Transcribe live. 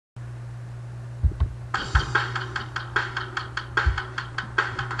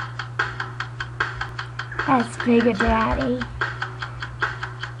That's bigger, Daddy.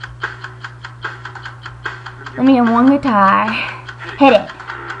 Let me get one guitar. Hit it.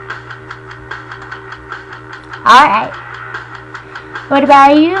 Alright. What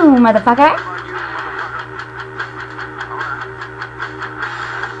about you, motherfucker?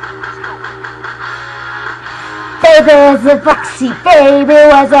 Baby's a foxy, baby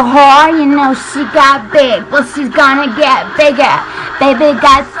was a whore, you know she got big, well she's gonna get bigger. Baby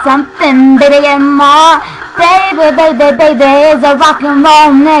got something, baby get more. Baby, baby, baby is a rock and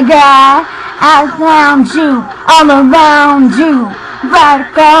roll nigga. I found you, all around you. Right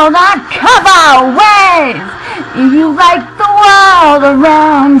girl, not cover ways. You like the world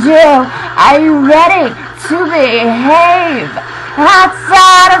around you. Are you ready to behave?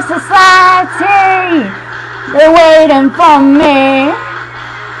 Outside of society, they're waiting for me.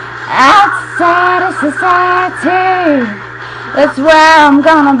 Outside of society, that's where I'm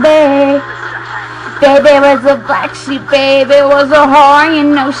gonna be. Baby was a black sheep, baby was a whore, you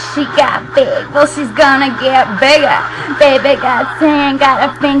know she got big, well she's gonna get bigger. Baby got tan, got a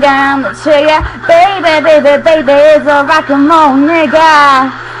finger on the trigger. Baby, baby, baby is a rock and roll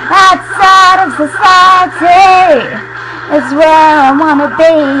nigga. Outside of society, that's where I wanna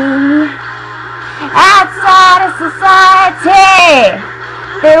be. Outside of society,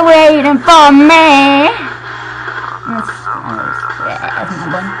 they're waiting for me. That's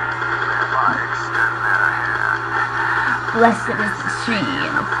number one. Blessed is the tree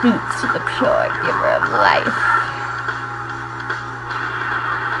and the fruits of the pure giver of life.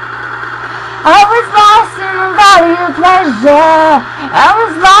 I was lost in the valley of pleasure. I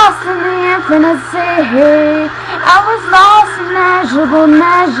was lost in the infinite sea. I was lost in measurable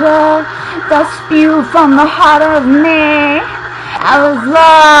measure that spewed from the heart of me. I was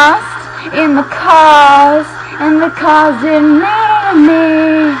lost in the cause, and the cause it made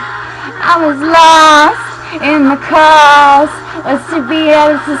me. I was lost in the cause was to be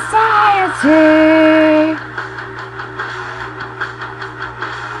out of society.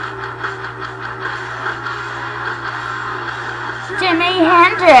 Jimi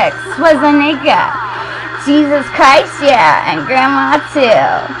Hendrix was a nigga. Jesus Christ, yeah, and Grandma too.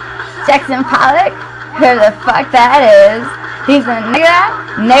 Jackson Pollock, who the fuck that is, he's a nigga,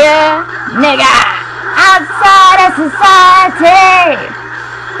 nigga, nigga. Outside of society,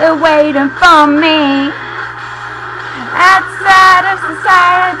 they're waiting for me. Outside of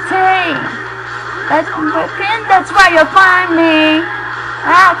society, that's where you'll find me.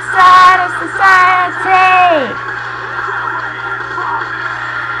 Outside of society.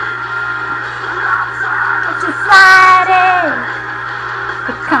 Society.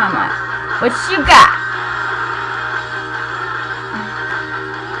 Come on, what you got?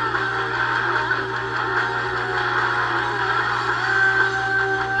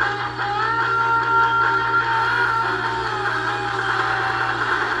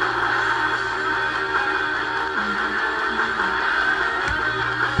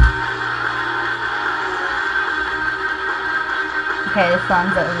 Okay, this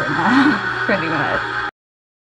song's over now, pretty much.